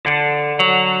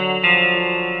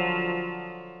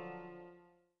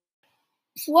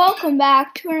Welcome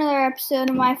back to another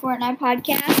episode of my Fortnite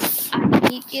podcast. I'm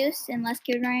Geek Juice, and let's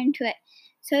get right into it.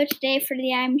 So today for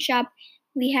the item shop,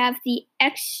 we have the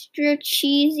extra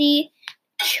cheesy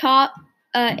chop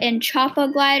and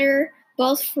choppa glider,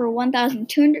 both for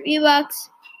 1,200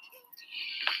 V-Bucks.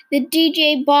 The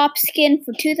DJ Bop skin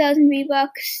for 2,000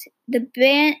 V-Bucks. The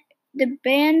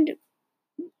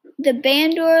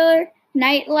Bandorler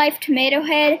Nightlife Tomato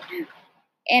Head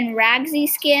and Ragsy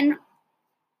skin.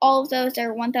 All of those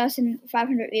are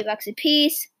 1,500 V-Bucks a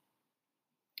piece.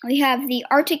 We have the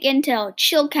Arctic Intel,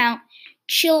 Chill Count,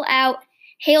 Chill Out,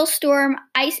 Hailstorm,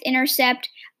 Ice Intercept,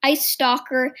 Ice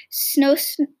Stalker, Snow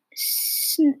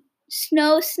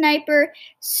Sniper,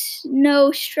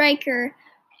 Snow Striker.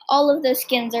 All of those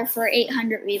skins are for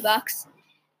 800 V-Bucks.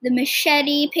 The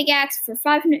Machete Pickaxe for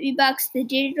 500 V-Bucks. The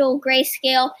Digital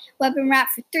Grayscale Weapon Wrap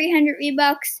for 300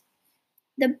 V-Bucks.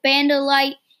 The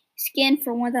Bandolite skin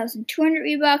for 1,200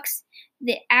 V-Bucks,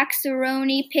 the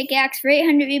Axeroni pickaxe for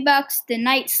 800 V-Bucks, the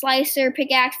Night Slicer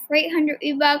pickaxe for 800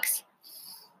 V-Bucks,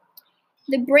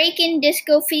 the Break-In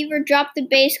Disco Fever Drop the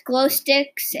Bass glow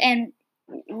sticks and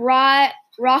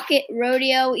Rocket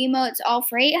Rodeo emotes all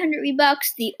for 800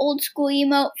 V-Bucks, the Old School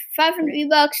emote for 500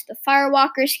 V-Bucks, the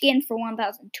Firewalker skin for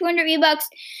 1,200 V-Bucks,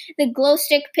 the Glow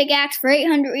Stick pickaxe for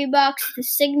 800 V-Bucks, the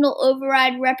Signal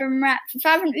Override weapon wrap for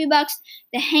 500 V-Bucks,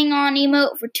 the Hang On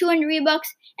emote for 200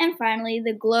 V-Bucks, and finally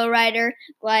the Glow Rider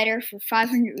glider for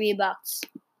 500 V-Bucks.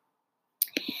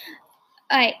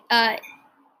 Alright,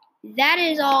 that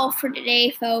is all for today,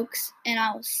 folks, and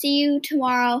I will see you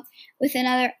tomorrow with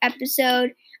another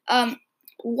episode.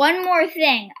 One more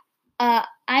thing.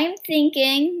 I'm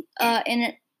thinking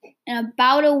in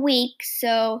about a week,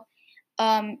 so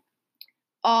on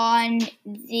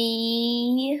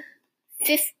the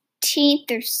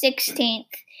 15th or 16th,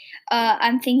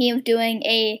 I'm thinking of doing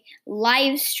a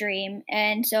live stream,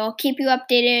 and so I'll keep you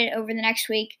updated over the next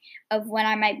week of when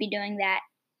I might be doing that.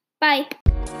 Bye.